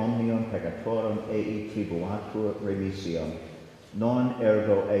te omnium peccatorum ei tribuatur remission. Non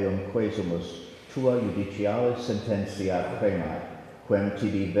ergo eum quesumus tua judicialis sententia premat, quem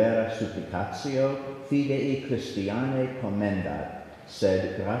tibi vera supplicatio fidei Christiane commendat,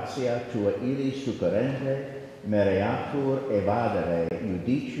 sed gratia tua illi succurrente mereatur evadere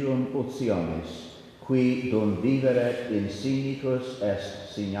judicium utionis, qui dum vivere insinitus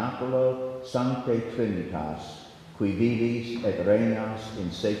est signaculo Sanctae Trinitas, qui vivis et regnas in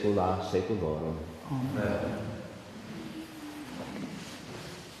saecula saeculorum. Amen.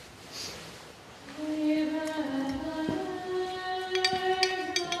 Amen.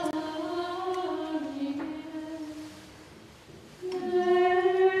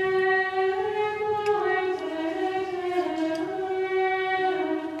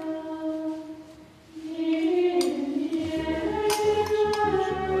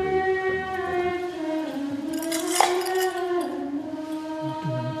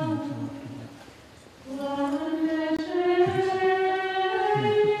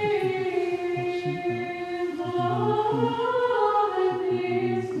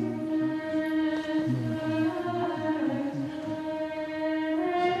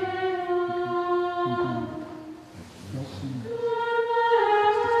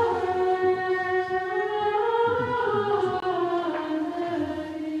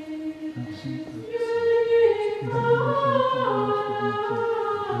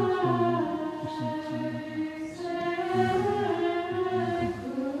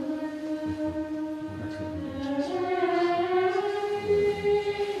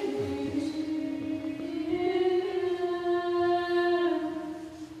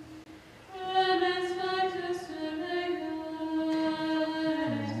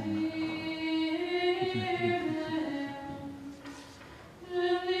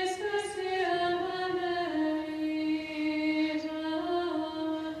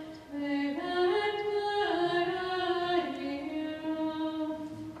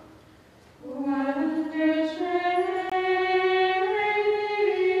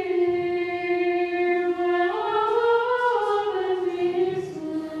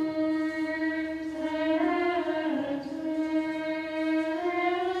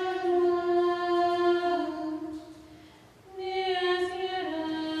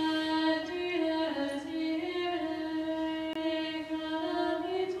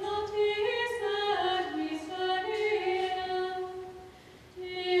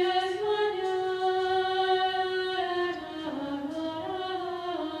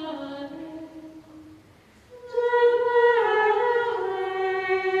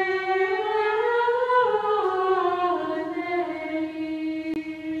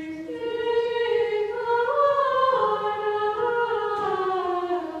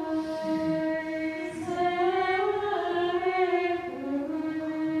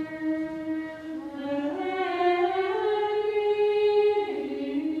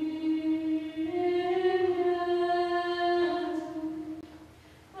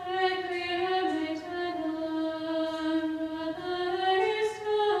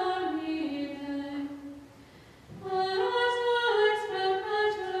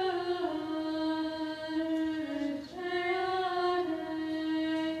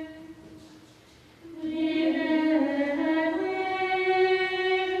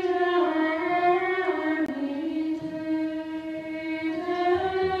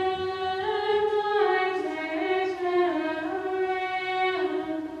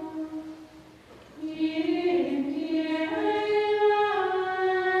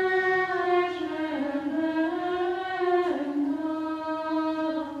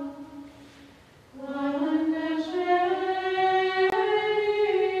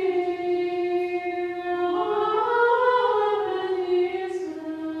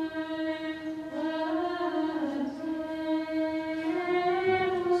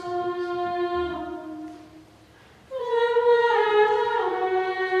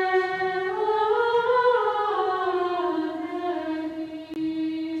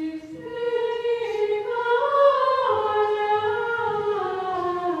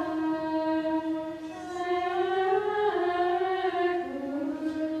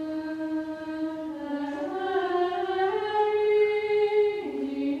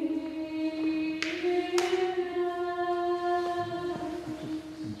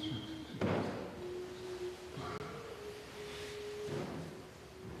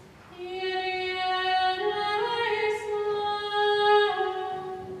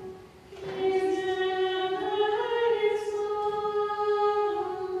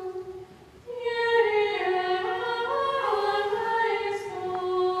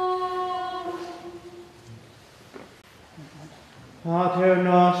 Pater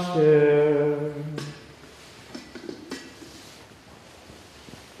Noster.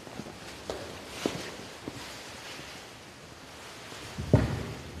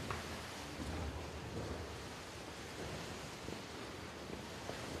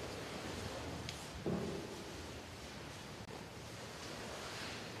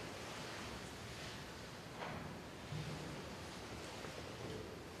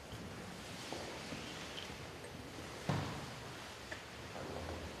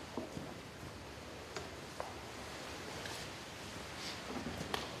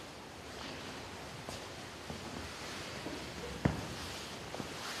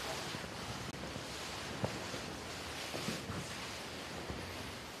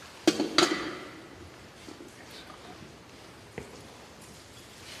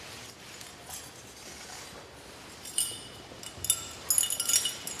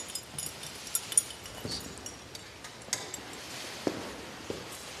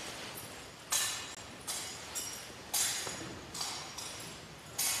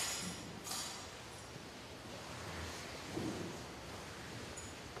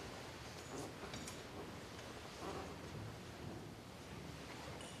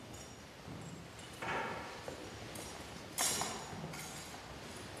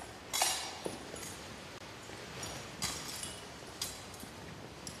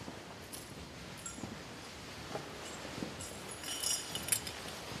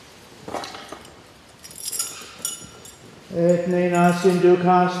 Et ne nas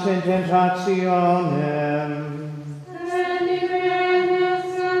inducas in tentationem,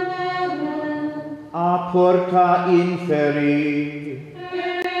 a porta inferi,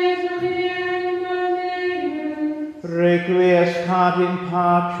 requiescat in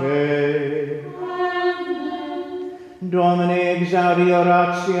pace. Domine exaudi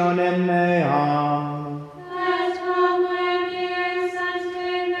orationem meam,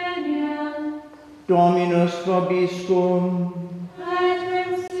 Dominus vobiscum,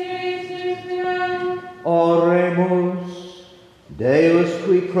 oremus, Deus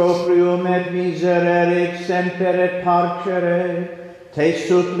qui proprium et miserere semper et parcere, te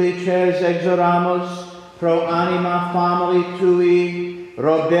supplices exoramus pro anima famili tui,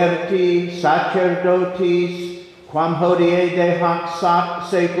 Roberti sacerdotis, quam hodie de hac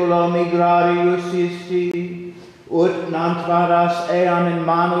saeculo migrarius isti, ut nantvaras eam in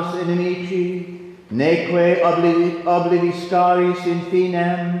manus inimici, neque obliviscaris in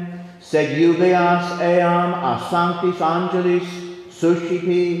finem, sed jubeas eam a sanctis angelis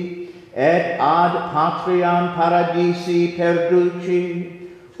suscipi, et ad patriam paradisi perduci,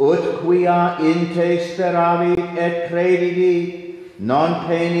 ut quia in te speravit et credidit, non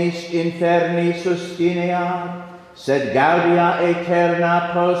penis inferni sustineat, sed gaudia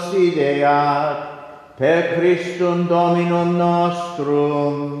aeterna possideat, per Christum Dominum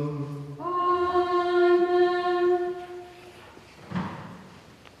nostrum.